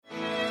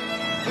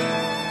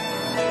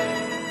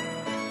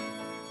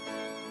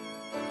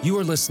You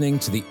are listening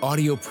to the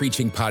audio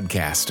preaching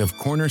podcast of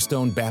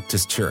Cornerstone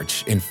Baptist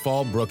Church in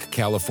Fallbrook,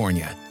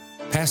 California,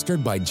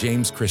 pastored by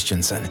James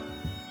Christensen.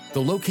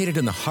 Though located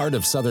in the heart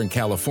of Southern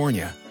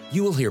California,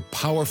 you will hear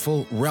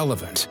powerful,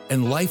 relevant,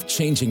 and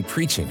life-changing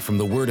preaching from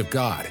the Word of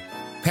God.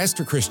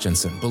 Pastor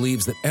Christensen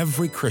believes that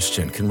every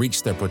Christian can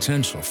reach their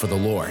potential for the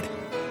Lord.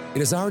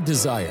 It is our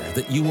desire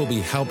that you will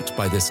be helped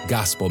by this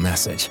gospel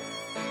message.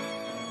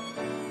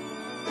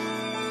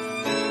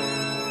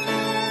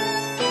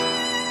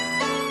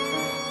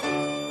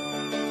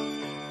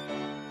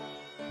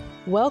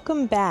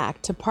 Welcome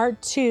back to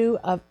part 2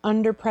 of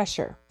Under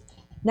Pressure.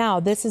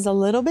 Now, this is a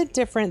little bit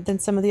different than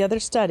some of the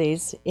other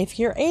studies. If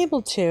you're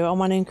able to, I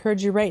want to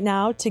encourage you right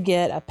now to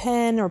get a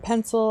pen or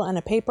pencil and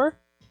a paper.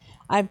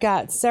 I've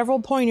got several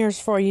pointers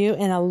for you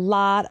and a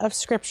lot of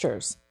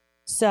scriptures.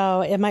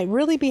 So it might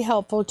really be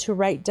helpful to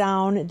write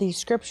down these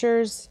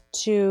scriptures,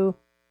 to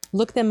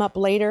look them up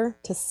later,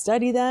 to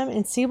study them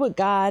and see what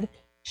God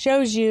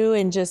shows you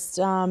and just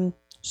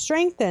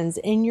strengthens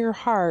in your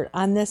heart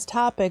on this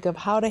topic of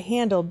how to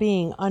handle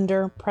being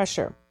under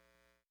pressure.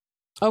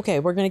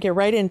 Okay, we're going to get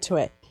right into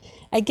it.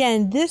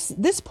 Again,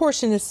 this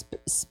portion is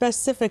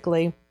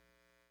specifically,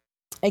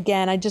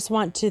 again, I just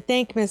want to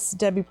thank Miss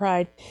Debbie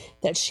Pride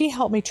that she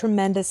helped me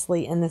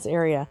tremendously in this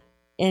area.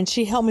 And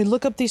she helped me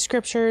look up these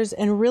scriptures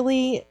and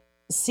really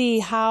see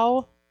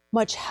how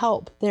much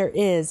help there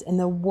is in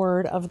the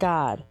Word of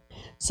God.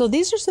 So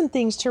these are some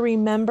things to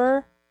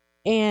remember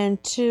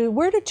and to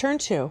where to turn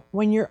to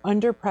when you're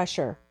under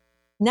pressure.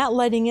 Not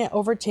letting it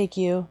overtake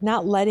you,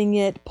 not letting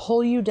it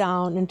pull you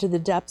down into the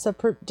depths of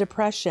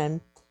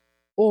depression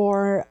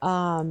or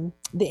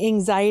the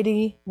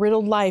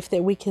anxiety-riddled life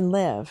that we can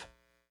live,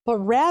 but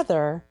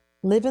rather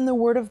live in the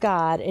Word of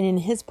God and in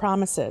His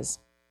promises.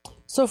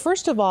 So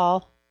first of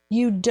all,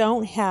 you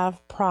don't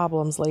have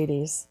problems,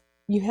 ladies.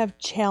 You have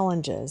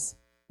challenges.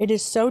 It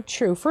is so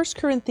true. 1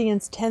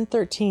 Corinthians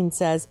 10:13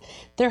 says,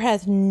 "There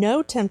hath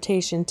no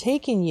temptation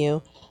taken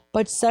you,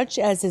 but such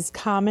as is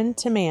common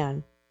to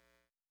man.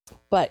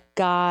 But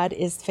God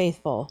is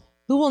faithful,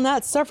 who will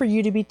not suffer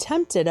you to be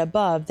tempted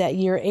above that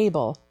ye are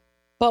able,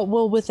 but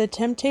will with the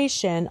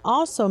temptation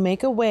also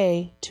make a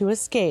way to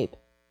escape,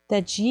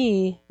 that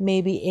ye may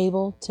be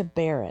able to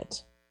bear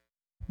it."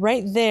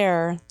 Right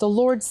there, the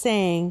Lord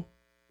saying,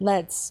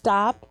 let's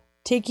stop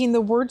taking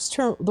the world's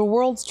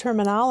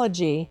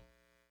terminology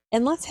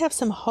and let's have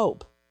some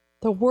hope.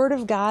 The Word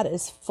of God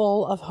is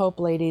full of hope,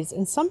 ladies,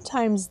 and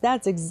sometimes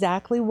that's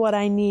exactly what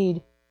I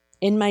need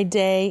in my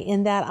day,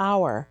 in that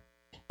hour.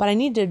 But I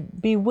need to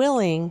be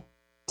willing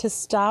to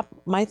stop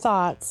my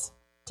thoughts,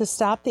 to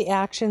stop the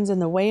actions and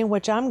the way in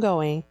which I'm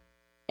going,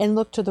 and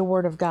look to the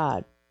Word of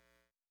God.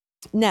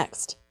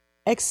 Next,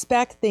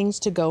 expect things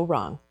to go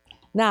wrong.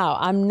 Now,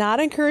 I'm not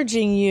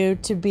encouraging you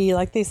to be,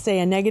 like they say,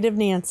 a negative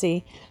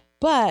Nancy,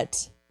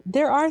 but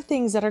there are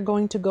things that are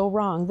going to go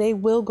wrong. They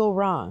will go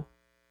wrong.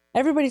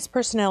 Everybody's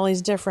personality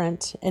is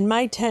different, and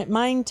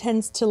mine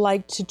tends to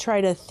like to try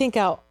to think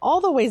out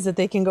all the ways that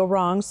they can go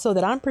wrong so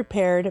that I'm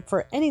prepared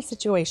for any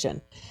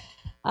situation.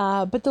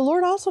 But the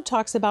Lord also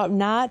talks about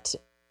not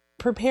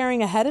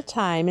preparing ahead of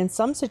time in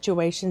some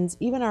situations,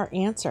 even our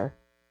answer.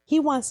 He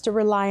wants to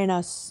rely on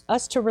us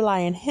to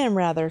rely on Him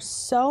rather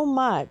so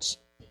much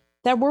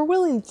that we're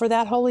willing for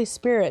that Holy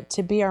Spirit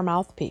to be our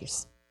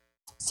mouthpiece.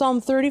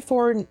 Psalm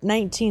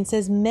 34:19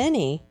 says,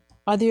 "Many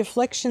are the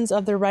afflictions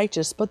of the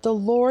righteous, but the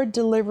Lord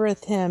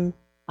delivereth him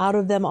out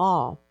of them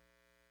all."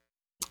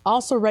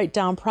 Also write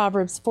down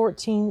Proverbs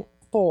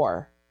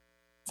 14:4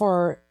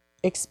 for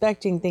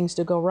expecting things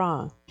to go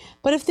wrong.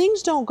 But if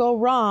things don't go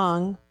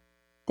wrong,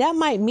 that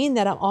might mean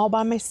that I'm all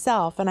by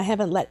myself and I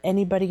haven't let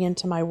anybody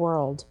into my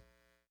world.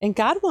 And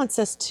God wants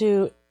us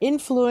to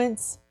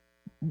influence,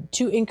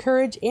 to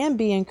encourage and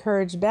be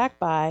encouraged back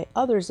by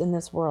others in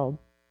this world.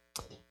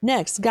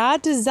 Next,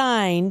 God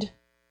designed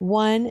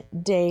one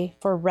day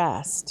for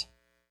rest.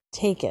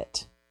 Take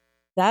it.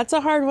 That's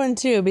a hard one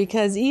too,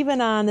 because even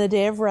on the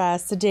day of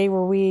rest, the day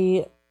where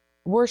we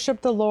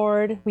worship the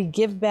Lord, we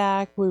give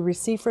back, we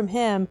receive from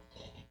Him,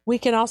 we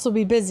can also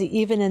be busy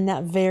even in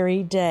that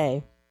very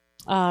day.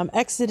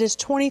 Exodus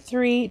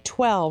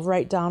 23:12,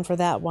 write down for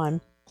that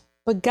one.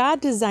 But God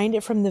designed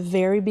it from the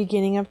very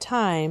beginning of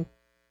time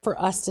for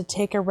us to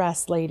take a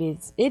rest,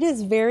 ladies. It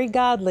is very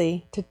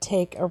godly to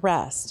take a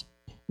rest.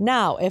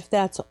 Now, if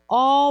that's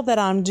all that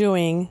I'm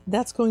doing,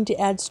 that's going to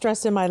add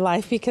stress in my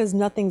life because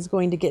nothing's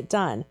going to get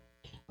done.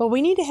 But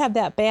we need to have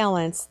that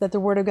balance that the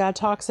Word of God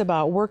talks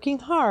about, working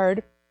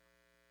hard,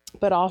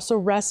 but also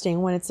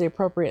resting when it's the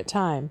appropriate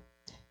time.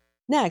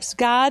 Next,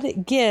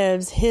 God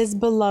gives His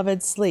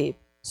beloved sleep,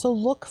 so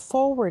look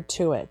forward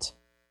to it.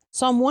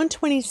 Psalm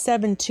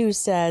 127:2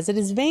 says, "It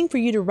is vain for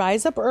you to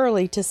rise up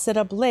early, to sit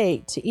up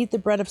late, to eat the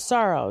bread of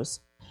sorrows,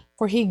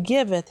 for He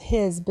giveth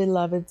His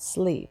beloved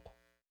sleep."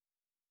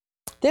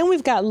 Then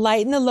we've got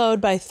lighten the load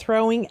by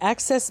throwing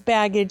excess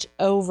baggage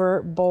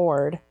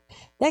overboard.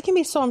 That can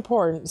be so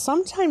important.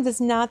 Sometimes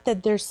it's not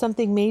that there's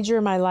something major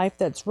in my life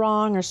that's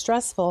wrong or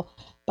stressful,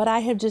 but I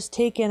have just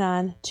taken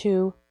on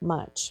too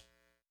much.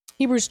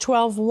 Hebrews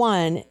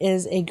 12:1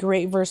 is a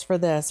great verse for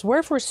this.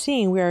 Wherefore,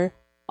 seeing we are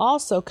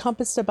also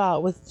compassed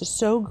about with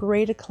so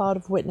great a cloud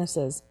of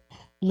witnesses,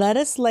 let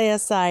us lay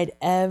aside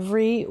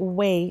every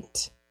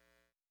weight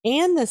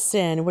and the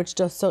sin which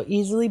doth so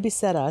easily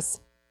beset us,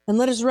 and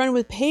let us run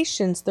with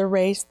patience the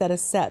race that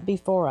is set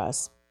before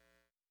us.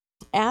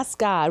 Ask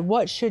God,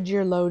 what should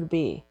your load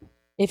be?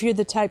 If you're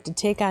the type to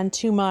take on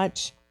too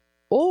much,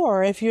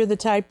 or if you're the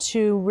type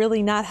to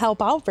really not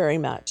help out very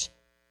much,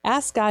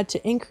 ask God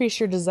to increase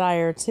your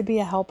desire to be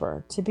a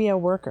helper, to be a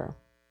worker.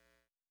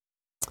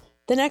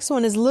 The next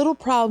one is little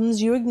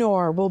problems you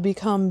ignore will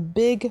become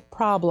big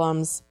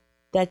problems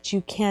that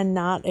you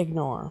cannot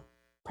ignore.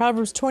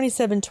 Proverbs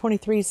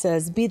 27:23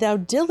 says, Be thou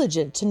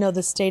diligent to know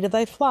the state of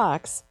thy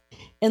flocks,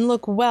 and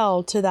look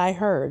well to thy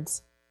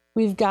herds.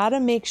 We've got to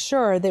make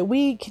sure that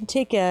we can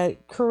take a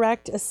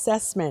correct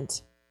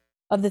assessment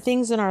of the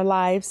things in our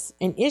lives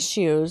and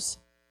issues,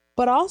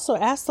 but also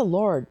ask the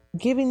Lord,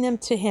 giving them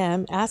to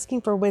Him,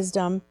 asking for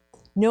wisdom,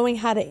 knowing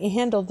how to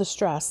handle the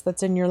stress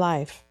that's in your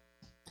life.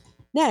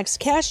 Next,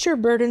 cast your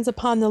burdens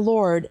upon the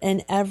Lord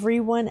and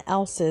everyone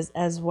else's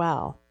as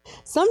well.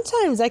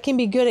 Sometimes I can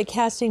be good at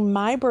casting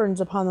my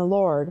burdens upon the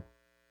Lord,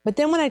 but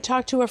then when I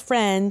talk to a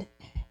friend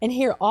and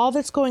hear all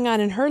that's going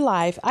on in her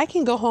life, I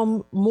can go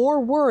home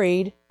more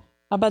worried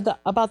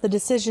about the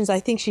decisions I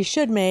think she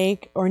should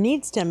make or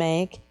needs to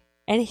make,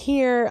 and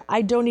here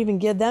I don't even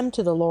give them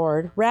to the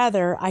Lord.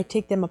 Rather, I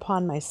take them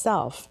upon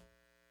myself.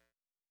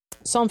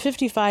 Psalm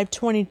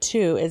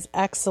 55:22 is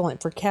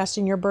excellent for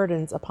casting your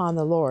burdens upon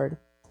the Lord.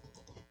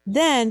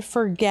 Then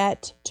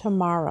forget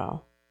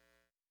tomorrow.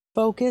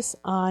 Focus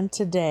on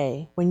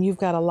today when you've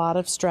got a lot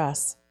of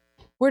stress.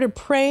 We're to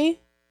pray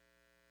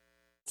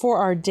for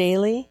our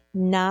daily,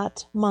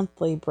 not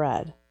monthly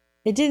bread.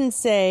 It didn't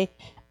say,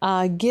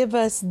 give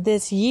us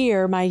this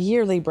year my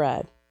yearly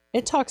bread.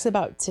 It talks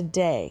about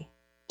today.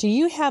 Do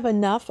you have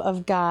enough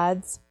of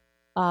God's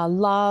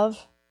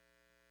love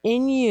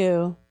in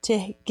you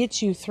to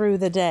get you through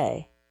the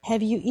day?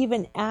 Have you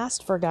even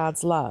asked for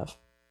God's love?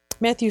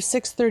 Matthew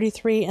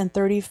 6:33 and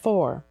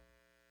 34.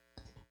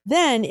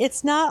 Then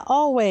it's not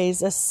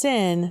always a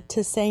sin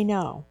to say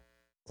no.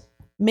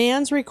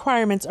 Man's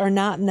requirements are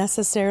not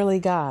necessarily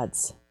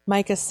God's.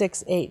 Micah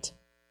 6:8.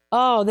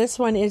 Oh, this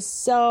one is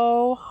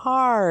so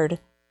hard.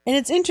 And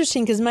it's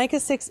interesting because Micah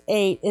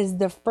 6:8 is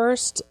the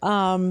first,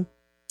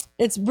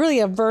 it's really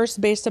a verse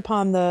based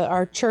upon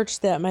our church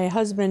that my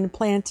husband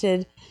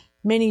planted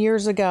many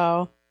years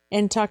ago,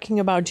 and talking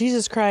about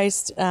Jesus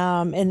Christ,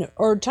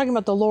 or talking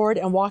about the Lord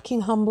and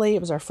walking humbly. It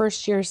was our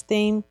first year's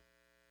theme.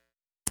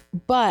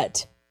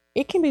 But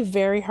it can be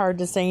very hard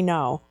to say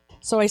no.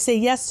 So I say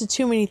yes to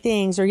too many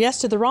things, or yes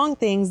to the wrong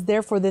things.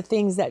 Therefore, the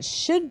things that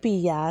should be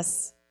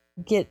yes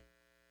get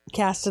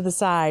cast to the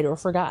side or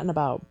forgotten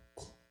about.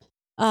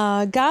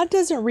 God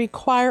doesn't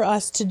require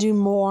us to do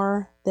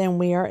more than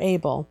we are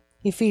able.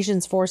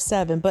 Ephesians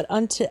 4:7. But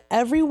unto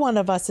every one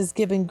of us is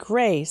given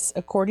grace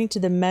according to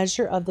the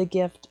measure of the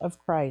gift of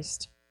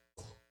Christ.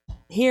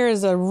 Here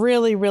is a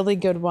really, really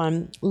good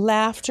one.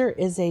 Laughter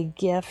is a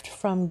gift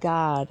from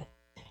God,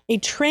 a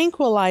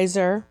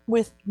tranquilizer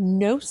with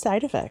no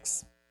side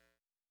effects.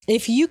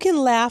 If you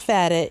can laugh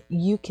at it,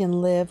 you can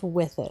live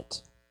with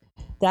it.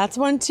 That's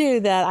one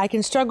too that I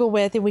can struggle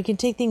with, and we can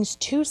take things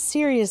too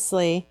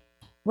seriously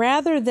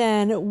rather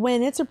than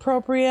when it's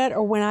appropriate,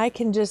 or when I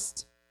can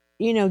just,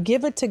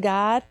 give it to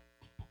God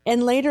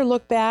and later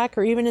look back,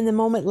 or even in the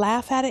moment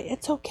laugh at it.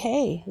 It's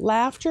okay.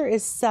 Laughter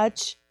is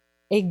such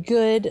a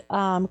good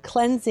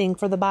cleansing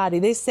for the body.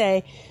 They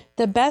say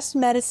the best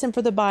medicine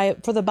for the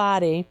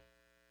body,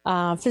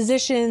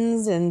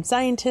 physicians and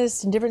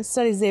scientists and different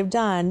studies they've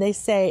done, they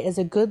say is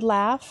a good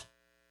laugh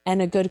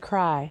and a good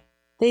cry.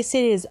 They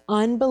say it is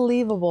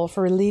unbelievable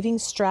for relieving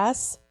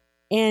stress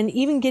and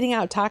even getting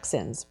out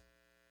toxins.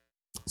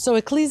 So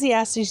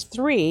Ecclesiastes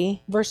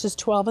 3 verses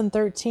 12 and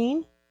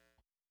 13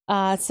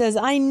 says,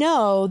 I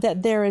know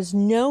that there is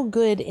no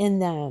good in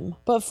them,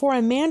 but for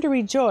a man to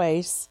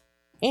rejoice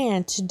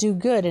and to do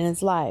good in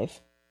his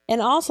life,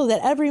 and also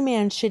that every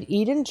man should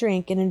eat and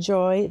drink and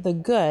enjoy the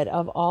good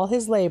of all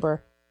his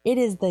labor. It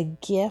is the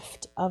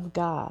gift of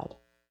God.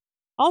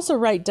 Also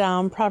write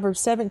down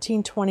Proverbs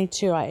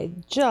 17:22. I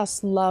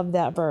just love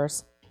that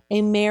verse.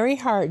 A merry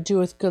heart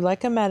doeth good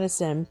like a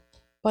medicine,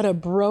 but a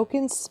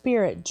broken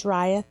spirit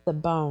drieth the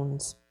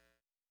bones.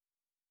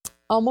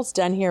 Almost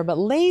done here, but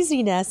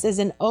laziness is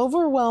an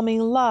overwhelming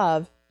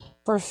love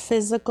for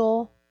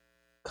physical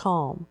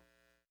calm.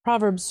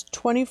 Proverbs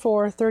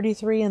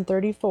 24:33 and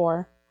 34. I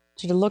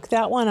want you to look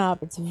that one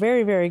up. It's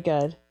very, very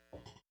good.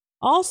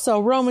 Also,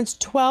 Romans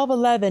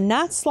 12:11,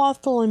 not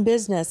slothful in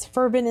business,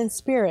 fervent in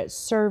spirit,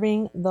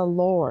 serving the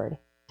Lord.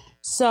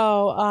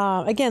 So,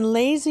 again,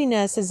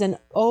 laziness is an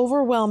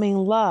overwhelming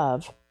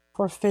love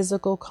for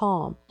physical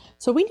calm.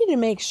 So we need to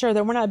make sure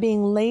that we're not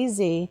being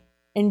lazy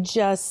and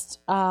just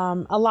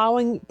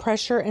allowing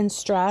pressure and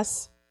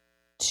stress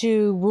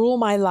to rule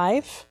my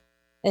life,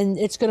 and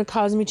it's going to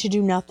cause me to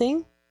do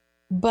nothing.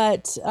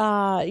 But,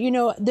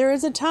 there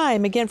is a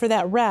time, again, for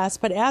that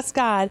rest, but ask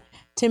God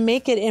to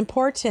make it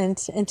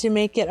important and to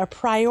make it a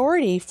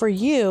priority for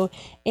you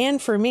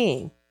and for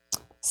me.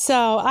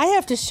 So I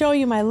have to show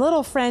you my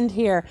little friend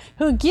here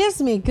who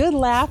gives me good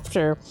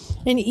laughter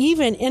and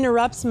even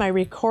interrupts my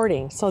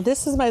recording. So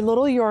this is my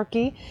little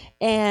Yorkie,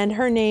 and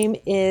her name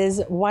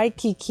is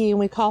Waikiki, and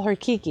we call her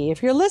Kiki.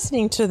 If you're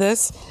listening to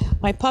this,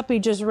 my puppy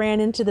just ran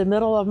into the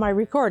middle of my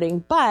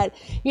recording, but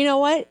you know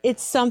what?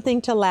 It's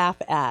something to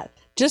laugh at.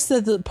 Just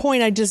the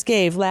point I just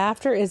gave,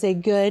 laughter is a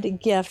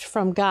good gift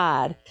from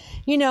God.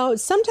 You know,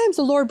 sometimes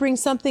the Lord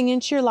brings something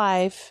into your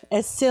life,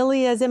 as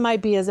silly as it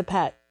might be as a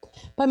pet.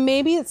 But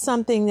maybe it's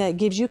something that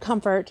gives you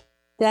comfort,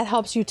 that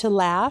helps you to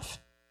laugh,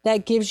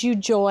 that gives you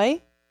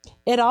joy.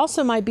 It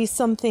also might be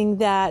something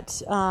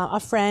that a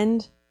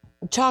friend,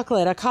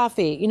 chocolate, a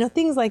coffee, you know,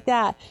 things like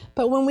that.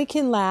 But when we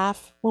can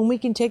laugh, when we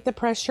can take the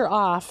pressure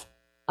off,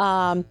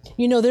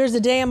 you know, there's a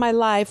day in my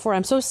life where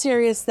I'm so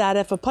serious that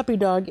if a puppy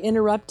dog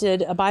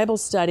interrupted a Bible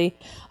study,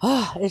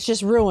 it's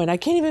just ruined. I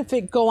can't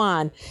even go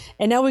on.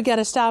 And now we got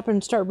to stop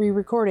and start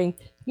re-recording.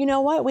 You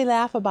know what? We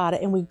laugh about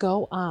it and we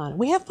go on.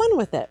 We have fun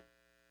with it.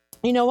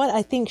 You know what?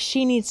 I think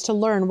she needs to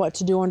learn what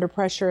to do under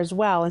pressure as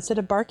well, instead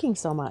of barking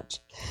so much.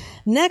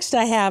 Next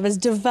I have is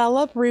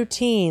develop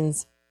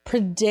routines,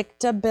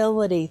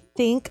 predictability,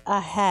 think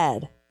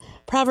ahead.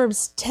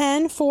 Proverbs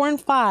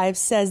 10:4-5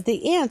 says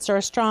the ants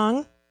are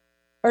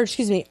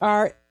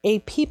a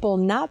people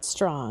not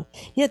strong,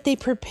 yet they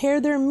prepare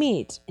their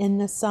meat in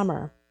the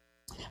summer.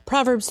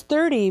 Proverbs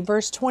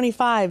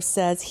 30:25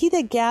 says, he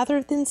that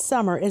gathereth in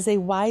summer is a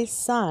wise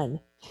son,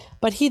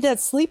 but he that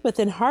sleepeth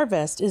in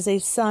harvest is a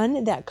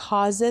son that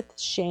causeth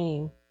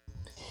shame.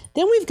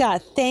 Then we've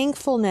got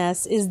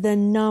thankfulness is the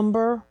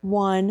number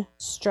one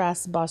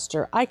stress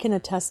buster. I can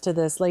attest to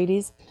this,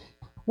 ladies.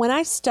 When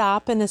I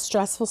stop in a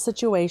stressful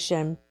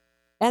situation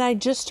and I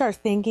just start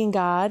thanking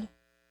God,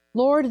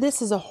 Lord,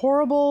 this is a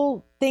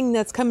horrible thing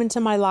that's come into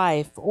my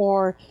life,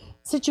 or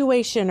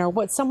situation, or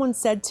what someone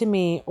said to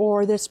me,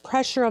 or this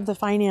pressure of the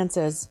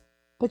finances.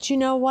 But you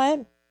know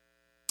what?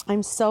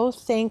 I'm so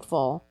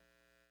thankful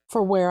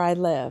for where I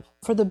live,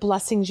 for the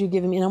blessings you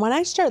give me. And when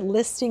I start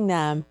listing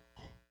them,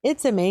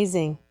 it's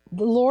amazing.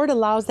 The Lord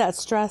allows that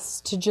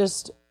stress to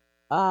just,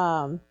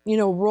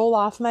 roll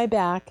off my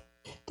back.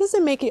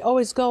 Doesn't make it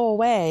always go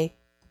away,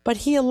 but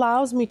he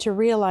allows me to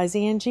realize,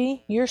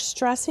 Angie, you're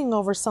stressing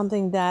over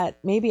something that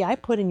maybe I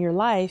put in your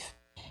life,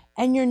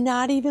 and you're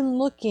not even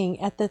looking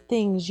at the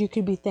things you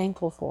could be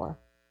thankful for.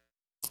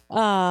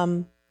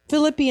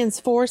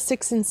 Philippians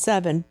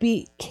 4:6-7,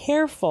 be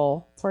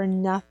careful for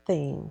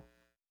nothing.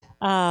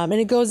 And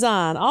it goes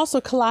on.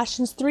 Also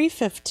Colossians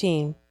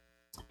 3:15,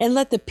 and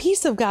let the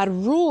peace of God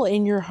rule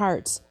in your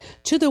hearts,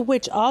 to the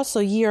which also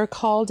ye are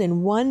called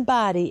in one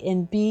body,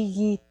 and be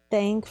ye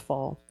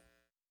thankful.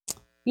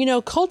 You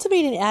know,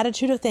 cultivate an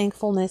attitude of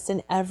thankfulness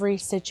in every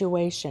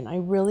situation. I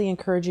really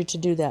encourage you to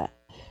do that.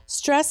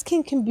 Stress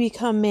can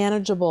become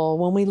manageable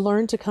when we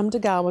learn to come to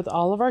God with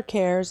all of our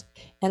cares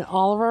and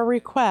all of our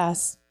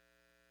requests,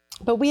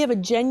 but we have a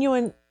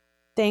genuine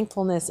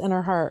thankfulness in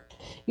our heart.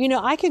 You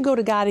know, I could go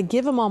to God and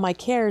give him all my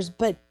cares,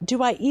 but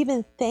do I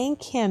even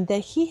thank him that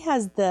he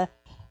has the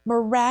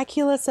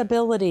miraculous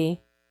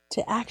ability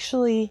to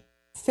actually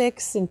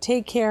fix and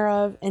take care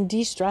of and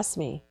de-stress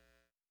me?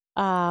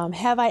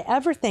 Have I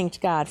ever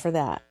thanked God for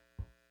that?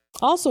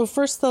 Also,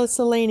 1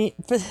 Thessalonians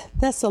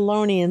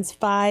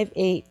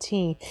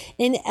 5:18,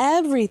 in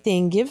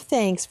everything give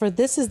thanks, for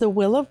this is the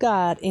will of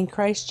God in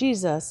Christ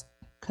Jesus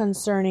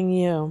concerning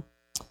you.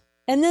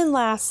 And then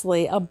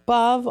lastly,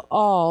 above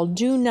all,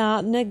 do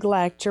not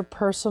neglect your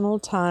personal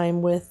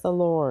time with the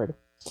Lord.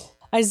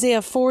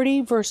 Isaiah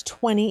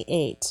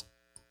 40:28.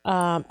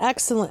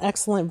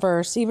 Excellent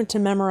verse, even to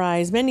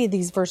memorize. Many of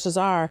these verses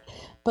are.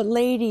 But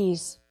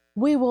ladies,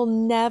 we will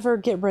never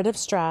get rid of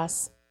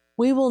stress.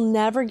 We will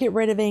never get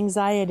rid of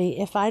anxiety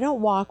if I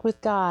don't walk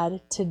with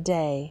God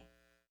today.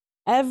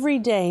 Every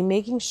day,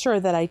 making sure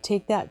that I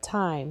take that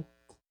time.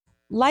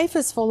 Life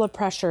is full of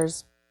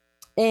pressures,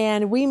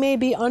 and we may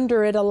be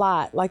under it a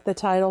lot, like the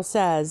title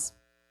says.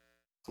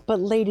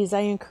 But ladies,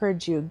 I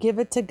encourage you, give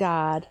it to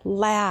God.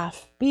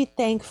 Laugh. Be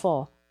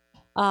thankful.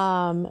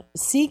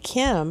 Seek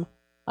him.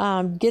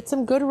 Get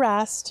some good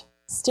rest.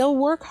 Still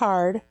work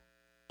hard.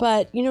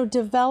 But,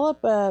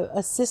 develop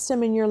a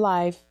system in your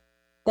life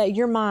that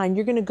you're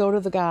going to go to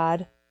the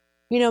God.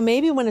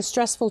 Maybe when a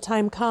stressful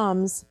time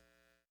comes,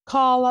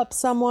 call up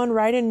someone,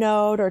 write a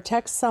note, or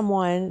text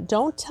someone.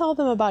 Don't tell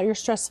them about your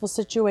stressful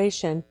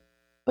situation,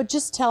 but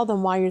just tell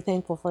them why you're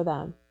thankful for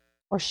them.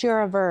 Or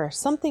share a verse,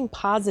 something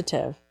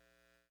positive.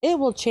 It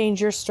will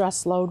change your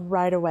stress load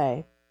right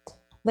away.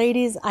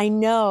 Ladies, I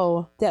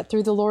know that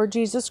through the Lord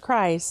Jesus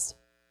Christ,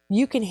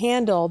 you can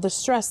handle the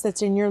stress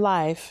that's in your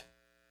life.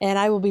 And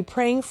I will be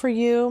praying for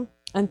you.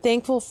 I'm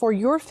thankful for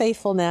your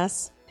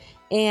faithfulness.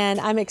 And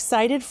I'm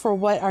excited for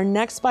what our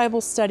next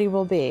Bible study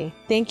will be.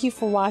 Thank you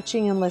for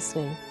watching and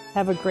listening.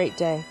 Have a great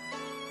day.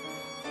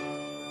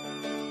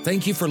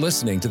 Thank you for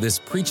listening to this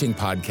preaching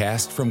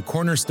podcast from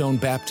Cornerstone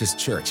Baptist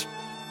Church.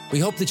 We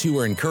hope that you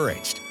were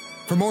encouraged.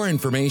 For more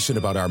information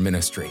about our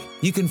ministry,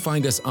 you can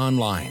find us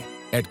online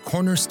at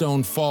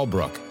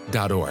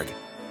cornerstonefallbrook.org.